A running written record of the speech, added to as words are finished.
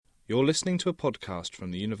You're listening to a podcast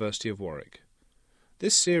from the University of Warwick.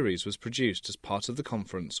 This series was produced as part of the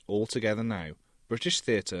conference All Together Now, British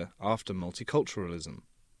Theatre After Multiculturalism.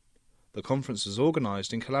 The conference was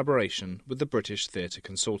organised in collaboration with the British Theatre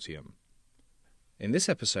Consortium. In this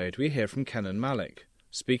episode we hear from Kenan Malik,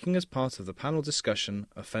 speaking as part of the panel discussion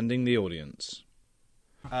Offending the Audience.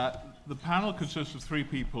 The panel consists of three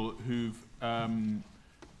people who've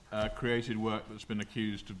created work that's been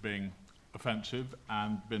accused of being offensive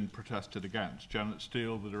and been protested against. Janet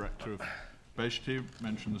Steele, the director of Beishti,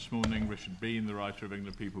 mentioned this morning, Richard Bean, the writer of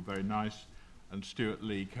England People Very Nice, and Stuart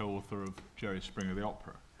Lee, co-author of Jerry Springer the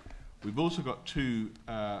Opera. We've also got two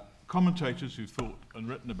commentators who've thought and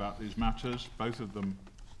written about these matters, both of them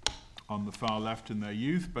on the far left in their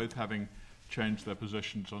youth, both having changed their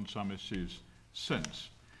positions on some issues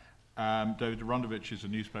since. David Arondovich is a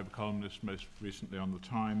newspaper columnist, most recently on The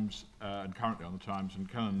Times, and currently on The Times, and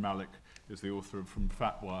Kenan Malik is the author of From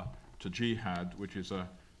Fatwa to Jihad, which is a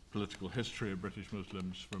political history of British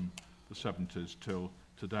Muslims from the 70s till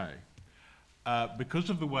today. Because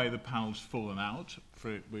of the way the panel's fallen out,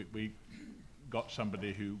 we got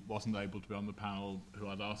somebody who wasn't able to be on the panel, who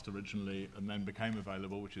I'd asked originally and then became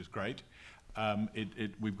available, which is great.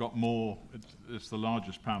 We've got more, it's the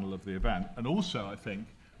largest panel of the event. And also, I think,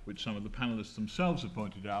 which some of the panelists themselves have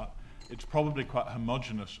pointed out, it's probably quite a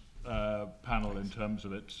homogenous panel in terms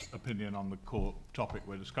of its opinion on the core topic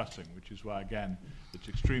we're discussing, which is why, again, it's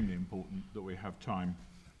extremely important that we have time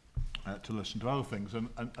to listen to other things.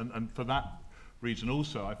 And for that reason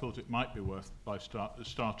also, I thought it might be worth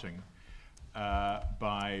starting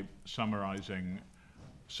by summarising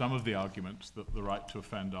some of the arguments that the right to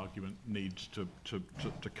offend argument needs to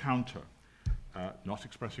counter. Not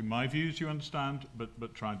expressing my views, you understand,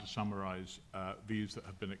 but trying to summarise views that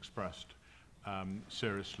have been expressed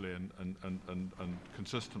seriously and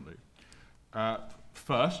consistently.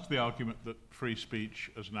 First, the argument that free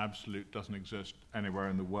speech as an absolute doesn't exist anywhere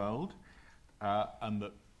in the world, and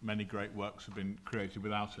that many great works have been created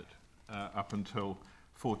without it. Up until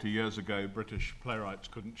 40 years ago, British playwrights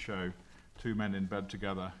couldn't show two men in bed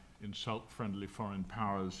together, insult friendly foreign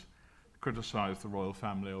powers, criticise the royal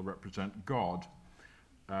family or represent God.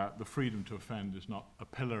 The freedom to offend is not a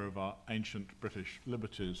pillar of our ancient British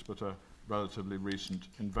liberties, but a relatively recent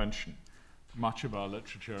invention. Much of our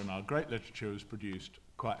literature and our great literature is produced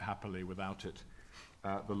quite happily without it.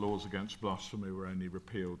 The laws against blasphemy were only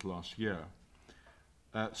repealed last year.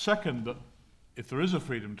 Second, that if there is a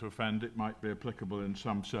freedom to offend, it might be applicable in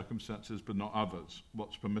some circumstances, but not others.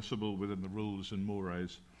 What's permissible within the rules and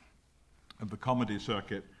mores of the comedy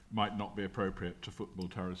circuit might not be appropriate to football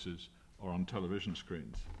terraces or on television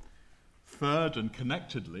screens. Third, and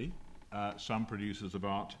connectedly, some producers of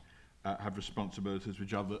art have responsibilities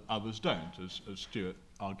which others don't, as Stuart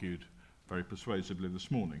argued very persuasively this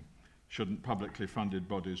morning. Shouldn't publicly funded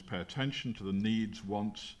bodies pay attention to the needs,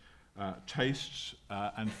 wants, tastes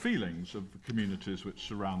and feelings of the communities which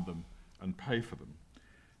surround them and pay for them?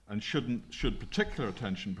 And should particular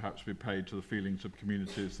attention perhaps be paid to the feelings of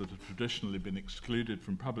communities that have traditionally been excluded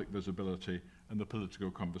from public visibility and the political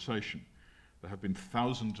conversation? There have been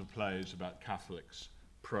thousands of plays about Catholics,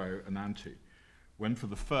 pro and anti. When for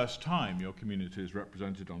the first time your community is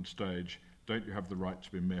represented on stage, don't you have the right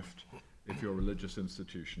to be miffed if your religious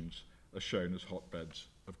institutions are shown as hotbeds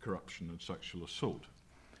of corruption and sexual assault?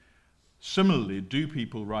 Similarly, do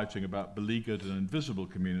people writing about beleaguered and invisible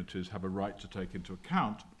communities have a right to take into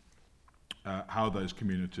account how those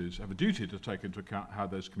communities, have a duty to take into account how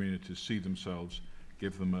those communities see themselves,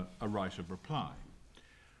 give them a right of reply?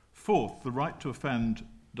 Fourth, the right to offend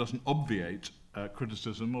doesn't obviate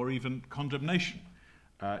criticism or even condemnation.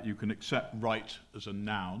 You can accept right as a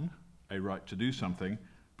noun, a right to do something,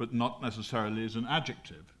 but not necessarily as an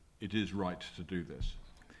adjective. It is right to do this.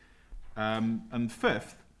 And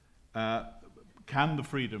fifth, can the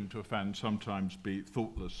freedom to offend sometimes be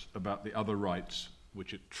thoughtless about the other rights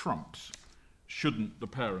which it trumps? Shouldn't the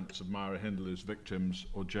parents of Myra Hindley's victims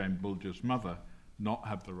or Jane Bulger's mother not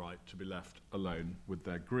have the right to be left alone with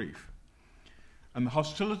their grief? And the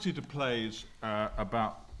hostility to plays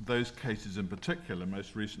about those cases in particular,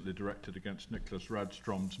 most recently directed against Nicholas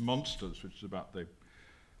Radstrom's Monsters, which is about the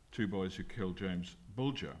two boys who killed James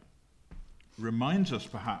Bulger, reminds us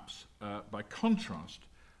perhaps, by contrast,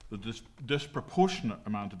 the disproportionate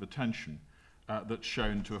amount of attention that's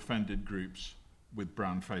shown to offended groups with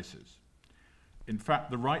brown faces. In fact,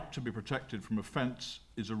 the right to be protected from offence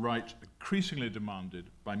is a right increasingly demanded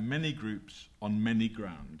by many groups on many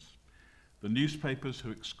grounds. The newspapers who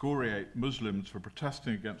excoriate Muslims for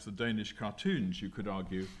protesting against the Danish cartoons, you could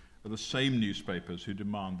argue, are the same newspapers who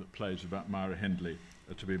demand that plays about Myra Hindley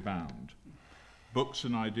are to be banned. Books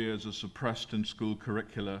and ideas are suppressed in school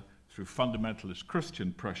curricula through fundamentalist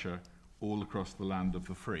Christian pressure all across the land of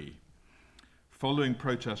the free. Following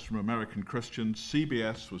protests from American Christians,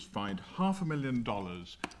 CBS was fined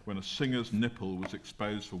 $500,000 when a singer's nipple was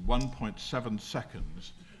exposed for 1.7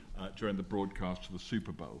 seconds during the broadcast of the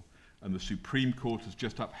Super Bowl. And the Supreme Court has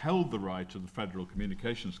just upheld the right of the Federal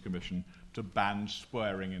Communications Commission to ban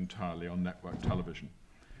swearing entirely on network television.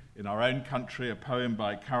 In our own country, a poem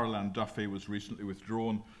by Carol Ann Duffy was recently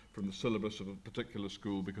withdrawn from the syllabus of a particular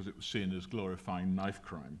school because it was seen as glorifying knife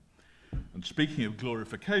crime. And speaking of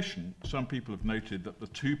glorification, some people have noted that the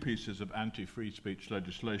two pieces of anti-free speech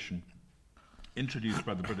legislation introduced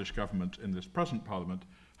by the British government in this present Parliament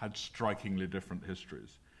had strikingly different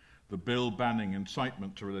histories. The bill banning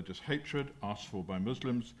incitement to religious hatred, asked for by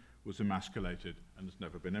Muslims, was emasculated and has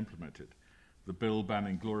never been implemented. The bill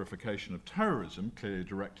banning glorification of terrorism, clearly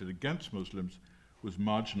directed against Muslims, was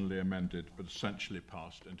marginally amended but essentially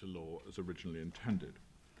passed into law as originally intended.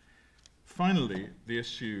 Finally, the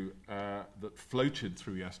issue that floated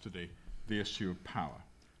through yesterday, the issue of power.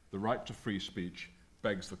 The right to free speech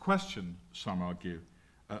begs the question, some argue,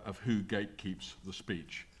 of who gatekeeps the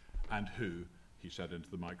speech and who, he said into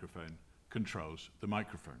the microphone, controls the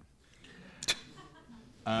microphone.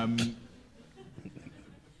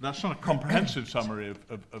 That's not a comprehensive summary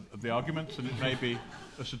of the arguments, and it may be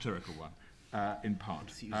a satirical one. In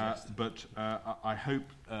part. But I hope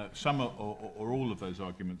some or all of those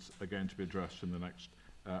arguments are going to be addressed in the next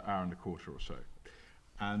hour and a quarter or so.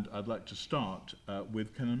 And I'd like to start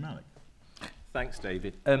with Kenan Malik. Thanks,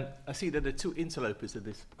 David. I see that the two interlopers of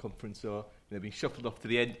this conference are being shuffled off to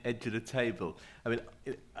the edge of the table. I mean,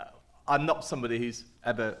 I'm not somebody who's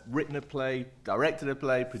ever written a play, directed a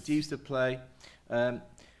play, produced a play.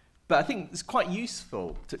 But I think it's quite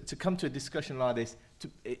useful to come to a discussion like this,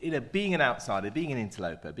 being an outsider, being an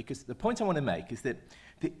interloper, because the point I want to make is that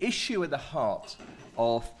the issue at the heart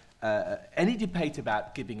of any debate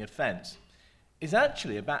about giving offence is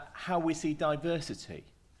actually about how we see diversity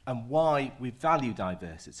and why we value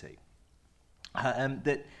diversity.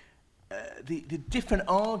 The different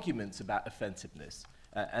arguments about offensiveness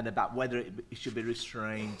and about whether it should be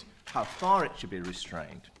restrained, how far it should be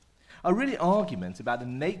restrained, are really arguments about the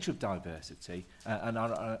nature of diversity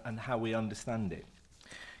and how we understand it.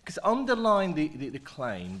 Because underlying the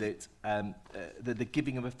claim that the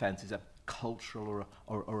giving of offence is a cultural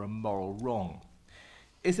or a moral wrong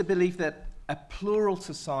is a belief that a plural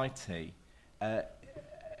society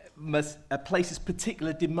places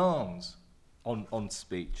particular demands on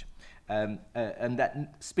speech, and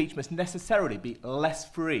that speech must necessarily be less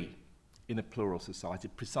free in a plural society,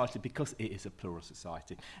 precisely because it is a plural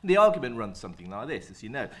society. And the argument runs something like this, as you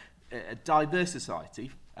know. A diverse society,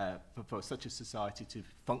 for such a society to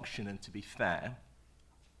function and to be fair,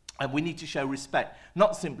 and we need to show respect,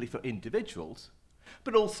 not simply for individuals,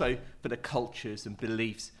 but also for the cultures and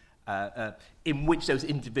beliefs in which those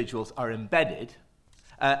individuals are embedded,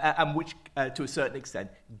 and which, to a certain extent,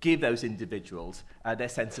 give those individuals their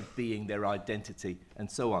sense of being, their identity, and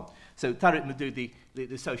so on. So Tariq Madoudi,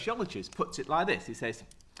 the sociologist, puts it like this. He says,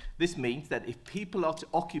 this means that if people are to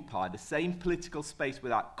occupy the same political space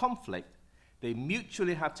without conflict, they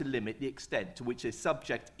mutually have to limit the extent to which they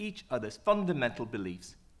subject each other's fundamental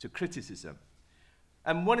beliefs to criticism.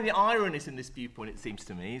 And one of the ironies in this viewpoint, it seems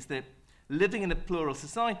to me, is that living in a plural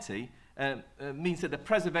society means that the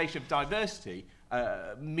preservation of diversity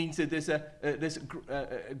means that there's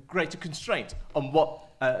a greater constraint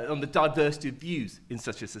on the diversity of views in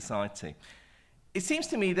such a society. It seems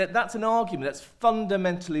to me that that's an argument that's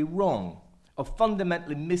fundamentally wrong, or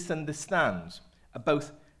fundamentally misunderstands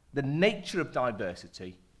both the nature of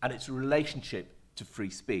diversity and its relationship to free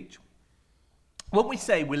speech. When we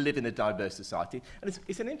say we live in a diverse society, and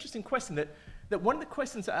it's an interesting question that one of the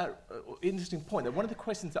questions that are interesting point that one of the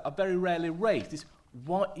questions that are very rarely raised is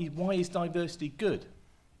why is diversity good?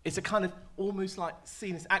 It's a kind of almost like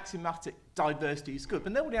seen as axiomatic diversity is good,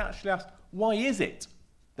 but nobody actually asks why is it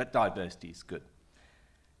that diversity is good?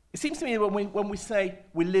 It seems to me when we say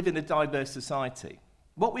we live in a diverse society,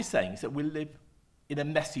 what we're saying is that we live in a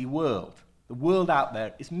messy world. The world out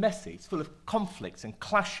there is messy. It's full of conflicts and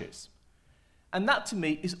clashes. And that, to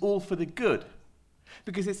me, is all for the good.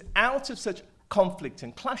 Because it's out of such conflict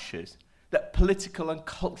and clashes that political and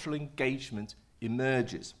cultural engagement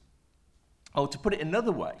emerges. Or to put it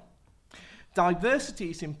another way, diversity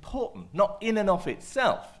is important, not in and of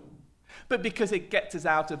itself, but because it gets us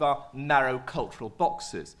out of our narrow cultural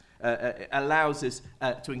boxes, allows us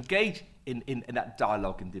to engage in that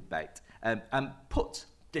dialogue and debate, and put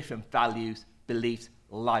different values, beliefs,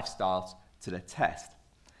 lifestyles to the test.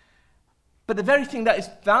 But the very thing that is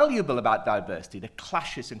valuable about diversity, the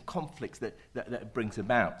clashes and conflicts that it brings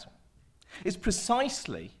about, is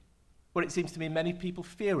precisely what it seems to me many people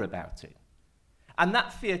fear about it. And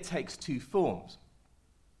that fear takes two forms.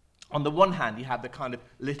 On the one hand, you have the kind of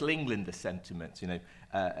Little Englander sentiment,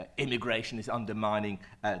 immigration is undermining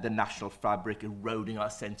the national fabric, eroding our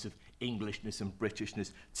sense of Englishness and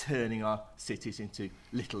Britishness, turning our cities into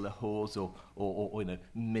little Lahores or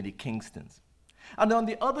mini Kingstons. And on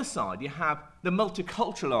the other side, you have the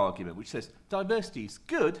multicultural argument, which says diversity is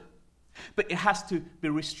good, but it has to be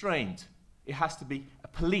restrained. It has to be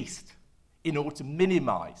policed in order to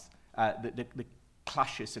minimise the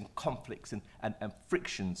clashes and conflicts and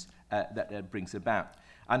frictions that it brings about.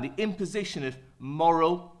 And the imposition of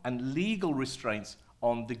moral and legal restraints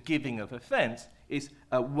on the giving of offence is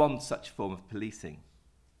one such form of policing.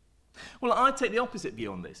 Well, I take the opposite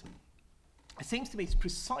view on this. It seems to me it's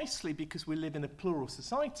precisely because we live in a plural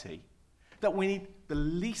society that we need the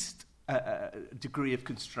least degree of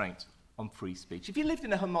constraint on free speech. If you lived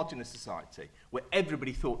in a homogenous society where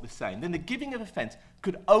everybody thought the same, then the giving of offence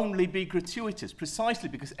could only be gratuitous, precisely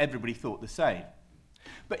because everybody thought the same.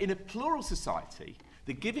 But in a plural society,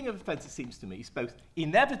 the giving of offence, it seems to me, is both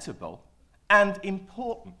inevitable and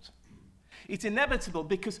important. It's inevitable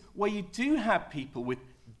because where you do have people with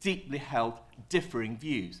deeply held differing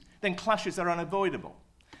views, then clashes are unavoidable.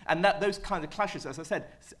 And those kinds of clashes, as I said,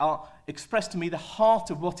 are expressed to me the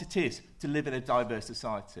heart of what it is to live in a diverse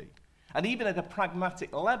society. And even at a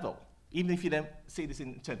pragmatic level, even if you don't see this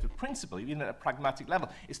in terms of principle, even at a pragmatic level,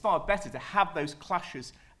 it's far better to have those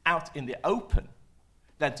clashes out in the open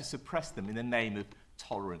than to suppress them in the name of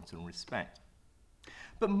tolerance and respect.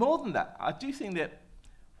 But more than that, I do think that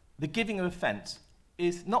the giving of offence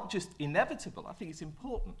is not just inevitable, I think it's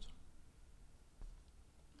important.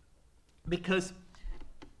 Because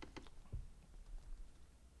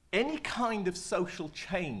any kind of social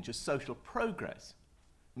change or social progress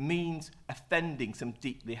means offending some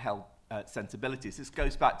deeply held sensibilities. This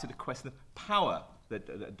goes back to the question of power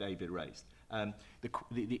that David raised.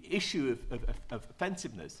 The issue of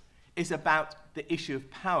offensiveness is about the issue of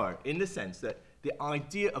power, in the sense that the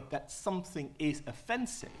idea of that something is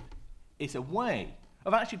offensive is a way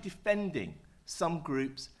of actually defending some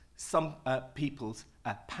groups, some people's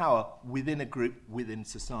power within a group, within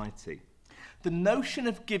society. The notion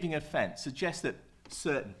of giving offence suggests that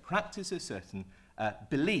certain practices, certain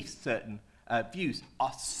beliefs, certain views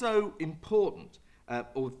are so important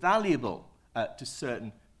or valuable to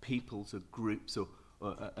certain peoples or groups or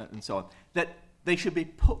and so on, that they should be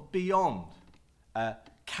put beyond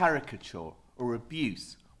caricature or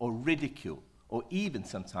abuse or ridicule or even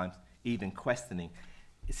sometimes even questioning.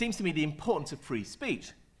 It seems to me the importance of free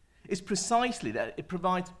speech is precisely that it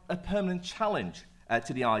provides a permanent challenge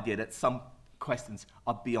to the idea that some questions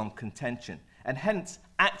are beyond contention, and hence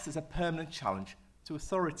acts as a permanent challenge to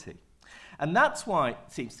authority. And that's why it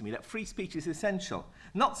seems to me that free speech is essential,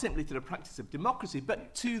 not simply to the practice of democracy,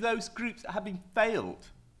 but to those groups that have been failed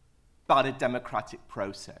by the democratic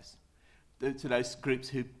process, to those groups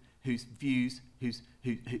whose views, whose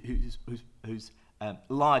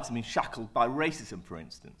lives have been shackled by racism, for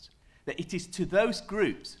instance. That it is to those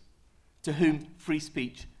groups to whom free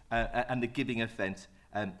speech and the giving offence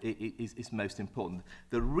is most important.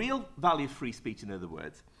 The real value of free speech, in other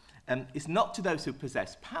words, is not to those who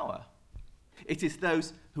possess power. It is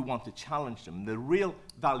those who want to challenge them. The real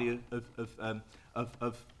value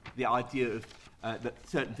of the idea of that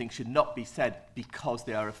certain things should not be said because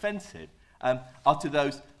they are offensive are to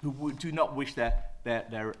those who do not wish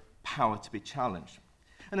their power to be challenged.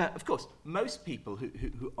 And of course, most people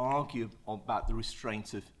who argue about the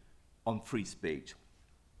restraints on free speech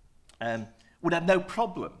would have no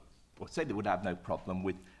problem, or say they would have no problem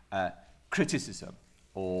with criticism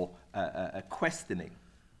or questioning.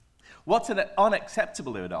 What's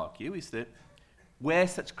unacceptable, they would argue, is that where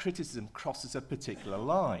such criticism crosses a particular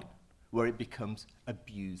line, where it becomes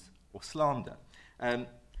abuse or slander. Shabir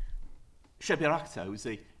Akhtar, who was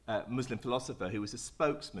a Muslim philosopher who was a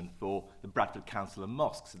spokesman for the Bradford Council of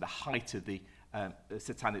Mosques at the height of the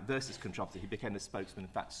Satanic Verses controversy. He became a spokesman,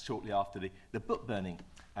 in fact, shortly after the book burning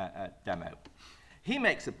demo. He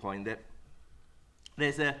makes a point that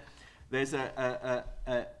there's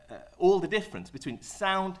all the difference between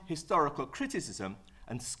sound historical criticism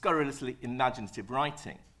and scurrilously imaginative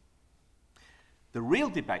writing. The real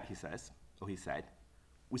debate, he says, or he said,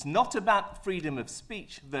 was not about freedom of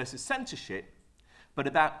speech versus censorship, but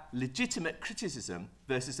about legitimate criticism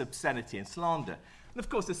versus obscenity and slander. And of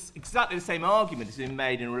course, it's exactly the same argument has been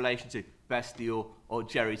made in relation to Bestie or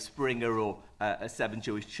Jerry Springer or 7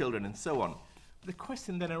 Jewish Children and so on. The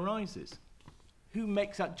question then arises, who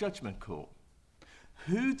makes that judgment call?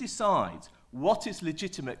 Who decides what is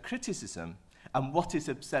legitimate criticism and what is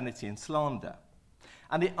obscenity and slander?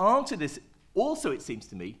 And the answer to this also, it seems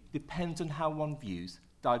to me, depends on how one views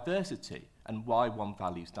diversity and why one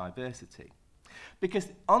values diversity. Because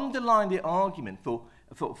underlying the argument for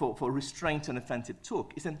restraint on offensive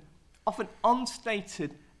talk is an often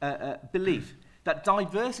unstated belief that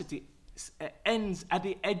diversity ends at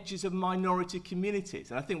the edges of minority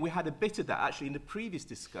communities. And I think we had a bit of that actually in the previous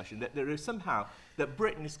discussion, that there is somehow that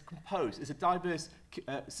Britain is composed as a diverse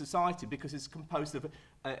society because it's composed of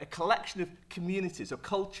a collection of communities or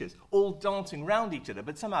cultures all dancing around each other,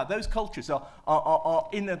 but somehow those cultures are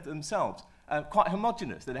in of themselves quite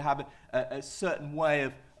homogenous, that they have a certain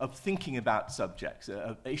way of thinking about subjects,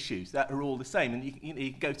 of issues that are all the same. And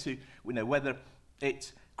you go to, whether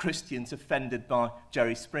it's Christians offended by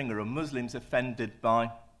Jerry Springer or Muslims offended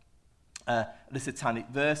by the satanic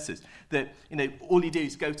verses. That all you do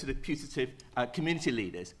is go to the putative community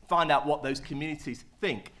leaders, find out what those communities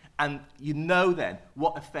think, and then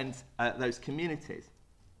what offends those communities.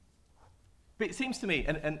 But it seems to me,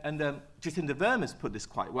 and Jacinda Verma's put this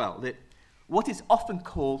quite well, that what is often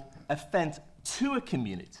called offence to a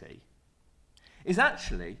community is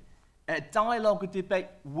actually a dialogue or debate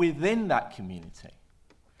within that community.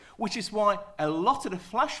 Which is why a lot of the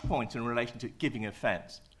flashpoints in relation to giving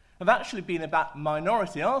offence have actually been about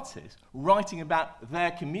minority artists writing about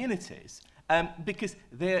their communities because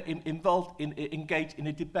they're engaged in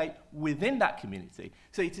a debate within that community.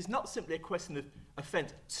 So it is not simply a question of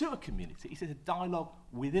offence to a community, it is a dialogue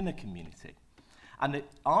within a community. And the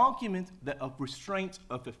argument of restraint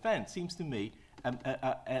of offence seems to me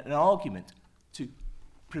an argument to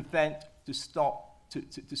prevent, to stop,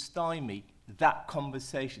 to stymie that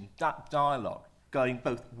conversation, that dialogue, going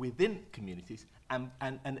both within communities and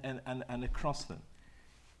across them.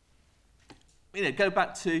 Go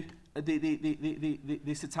back to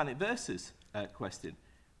the satanic verses question.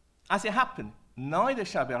 As it happened, neither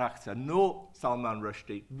Shabir Akhtar nor Salman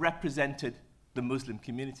Rushdie represented the Muslim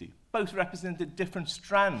community. Both represented different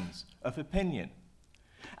strands of opinion.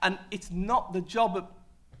 And it's not the job of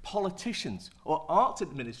politicians or arts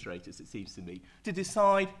administrators, it seems to me, to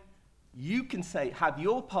decide you can have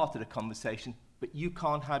your part of the conversation, but you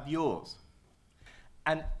can't have yours.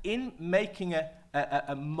 And in making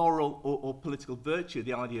a moral or political virtue of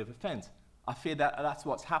the idea of offence, I fear that that's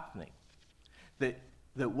what's happening. That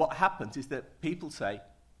what happens is that people say,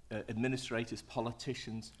 administrators,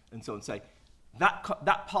 politicians, and so on, say, that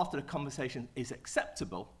part of the conversation is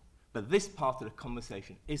acceptable, but this part of the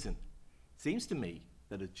conversation isn't. It seems to me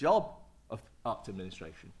that the job of arts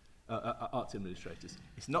administrators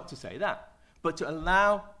is not to say that, but to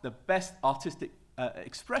allow the best artistic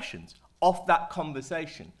expressions of that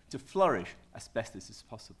conversation to flourish as best as is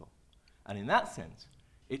possible. And in that sense,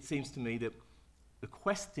 it seems to me that the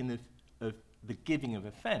question of the giving of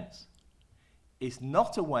offence is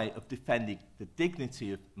not a way of defending the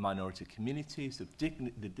dignity of minority communities, of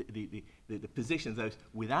the position of those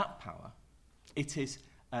without power. It is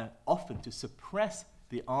often to suppress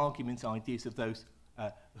the arguments, ideas of those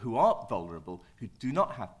who are vulnerable, who do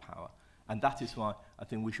not have power. And that is why I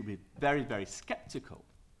think we should be very, very sceptical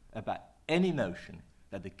about any notion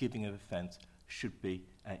that the giving of offence should be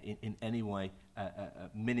in any way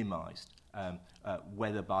minimised,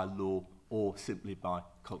 whether by law or simply by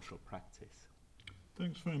cultural practice.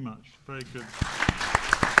 Thanks very much. Very good.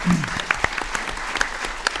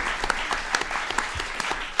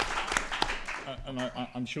 And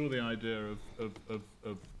I'm sure the idea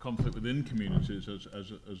of conflict within communities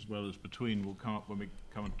as well as between will come up when we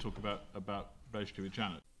come and talk about Beheshti with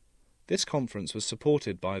Janet. This conference was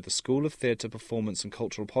supported by the School of Theatre, Performance and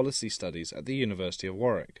Cultural Policy Studies at the University of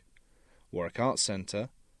Warwick, Warwick Arts Centre,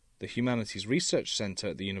 the Humanities Research Centre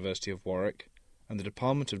at the University of Warwick, and the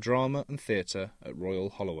Department of Drama and Theatre at Royal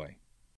Holloway.